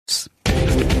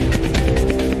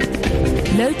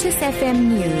Lotus FM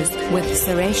News with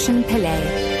Sureshan Pillay.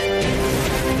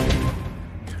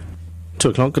 2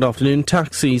 o'clock, good afternoon.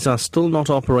 Taxis are still not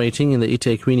operating in the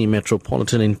eThekwini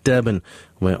Metropolitan in Durban,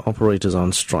 where operators are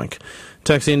on strike.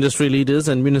 Taxi industry leaders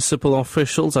and municipal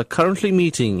officials are currently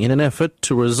meeting in an effort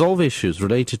to resolve issues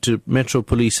related to Metro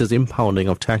Police's impounding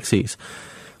of taxis.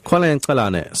 Kwale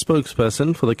Nkalane,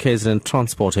 spokesperson for the KZN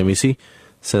Transport MEC,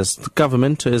 says the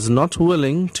government is not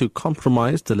willing to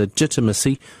compromise the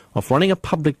legitimacy of running a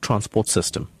public transport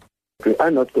system. We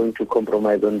are not going to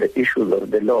compromise on the issues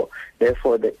of the law.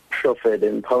 Therefore, the issue of the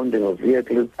impounding of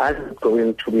vehicles are not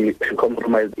going to be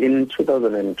compromised. In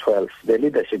 2012, the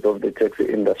leadership of the taxi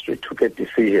industry took a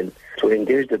decision to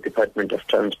engage the Department of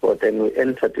Transport, and we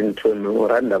entered into a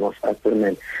memorandum of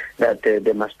agreement that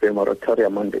there must be a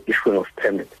moratorium on the issuing of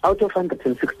permits. Out of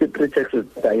 163 taxis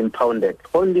that are impounded,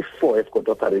 only 4 have got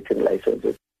operating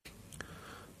licenses.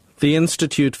 The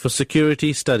Institute for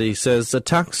Security Studies says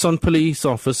attacks on police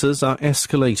officers are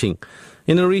escalating.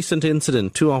 In a recent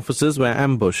incident, 2 officers were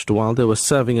ambushed while they were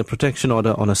serving a protection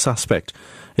order on a suspect.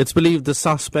 It's believed the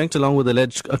suspect, along with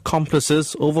alleged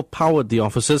accomplices, overpowered the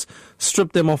officers,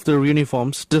 stripped them of their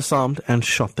uniforms, disarmed and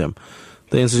shot them.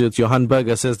 The Institute's Johan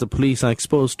Berger says the police are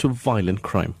exposed to violent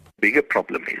crime. Bigger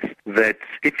problem is that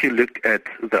if you look at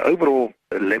the overall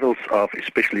levels of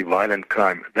especially violent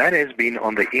crime, that has been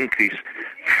on the increase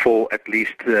for at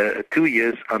least 2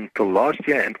 years until last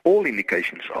year, and all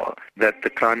indications are that the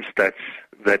crime stats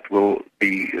that will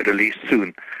be released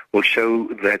soon will show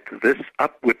that this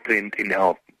upward trend in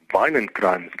our violent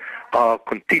crimes are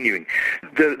continuing.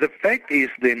 The fact is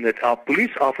then that our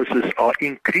police officers are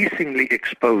increasingly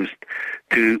exposed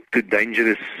to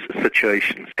dangerous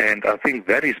situations, and I think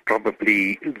that is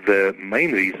probably the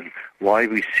main reason why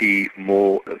we see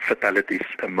more fatalities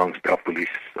amongst our police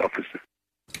officers.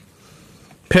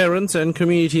 Parents and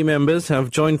community members have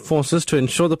joined forces to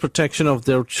ensure the protection of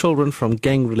their children from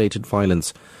gang-related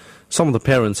violence. Some of the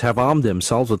parents have armed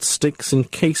themselves with sticks in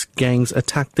case gangs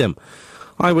attack them.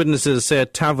 Eyewitnesses say a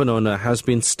tavern owner has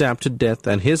been stabbed to death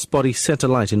and his body set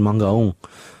alight in Mangaung.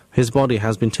 His body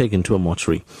has been taken to a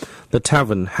mortuary. The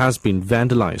tavern has been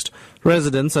vandalized.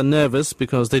 Residents are nervous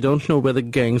because they don't know where the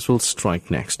gangs will strike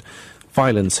next.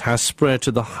 Violence has spread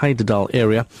to the Heidedal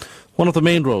area. One of the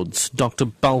main roads, Dr.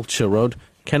 Balcher Road,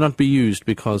 cannot be used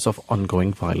because of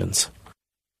ongoing violence.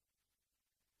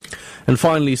 And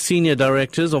finally, senior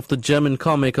directors of the German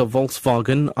carmaker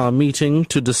Volkswagen are meeting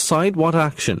to decide what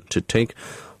action to take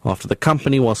after the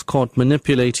company was caught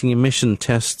manipulating emission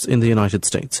tests in the United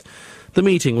States. The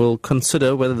meeting will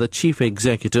consider whether the chief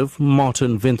executive,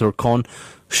 Martin Winterkorn,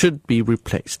 should be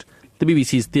replaced. The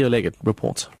BBC's Theo Leggett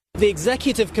reports. The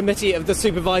Executive Committee of the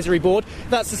Supervisory Board,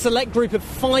 that's a select group of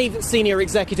 5 senior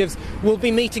executives, will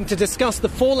be meeting to discuss the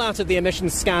fallout of the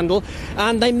emissions scandal,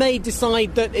 and they may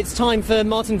decide that it's time for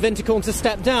Martin Winterkorn to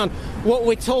step down. What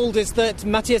we're told is that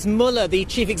Matthias Müller, the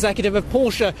chief executive of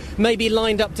Porsche, may be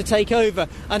lined up to take over,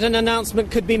 and an announcement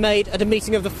could be made at a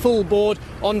meeting of the full board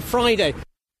on Friday.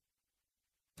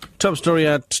 Top story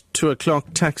at 2 o'clock.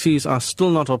 Taxis are still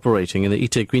not operating in the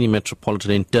eThekwini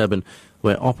Metropolitan in Durban,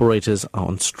 where operators are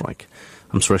on strike.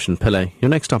 I'm Sureshan Pillay. Your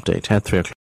next update at 3 o'clock.